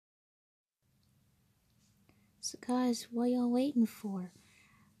So guys, what y'all waiting for?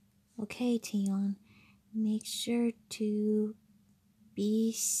 Okay, Tion, make sure to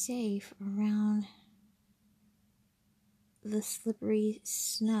be safe around the slippery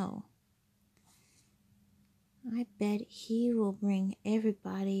snow. I bet he will bring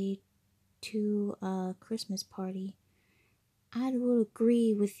everybody to a Christmas party. I would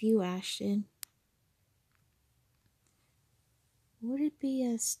agree with you, Ashton. Would it be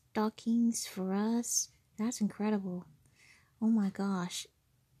a stockings for us? That's incredible. Oh my gosh,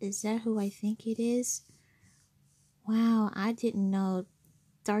 is that who I think it is? Wow, I didn't know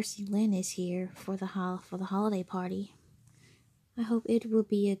Darcy Lynn is here for the holiday party. I hope it will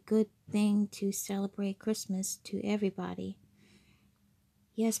be a good thing to celebrate Christmas to everybody.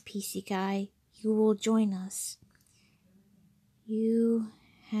 Yes, PC guy, you will join us. You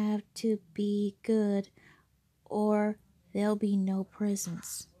have to be good or there'll be no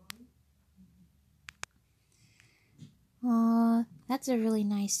presents. Aw, that's a really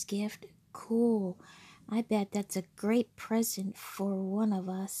nice gift. Cool. I bet that's a great present for one of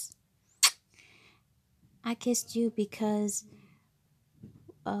us. I kissed you because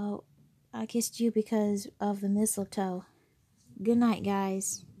uh I kissed you because of the mistletoe. Good night,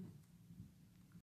 guys.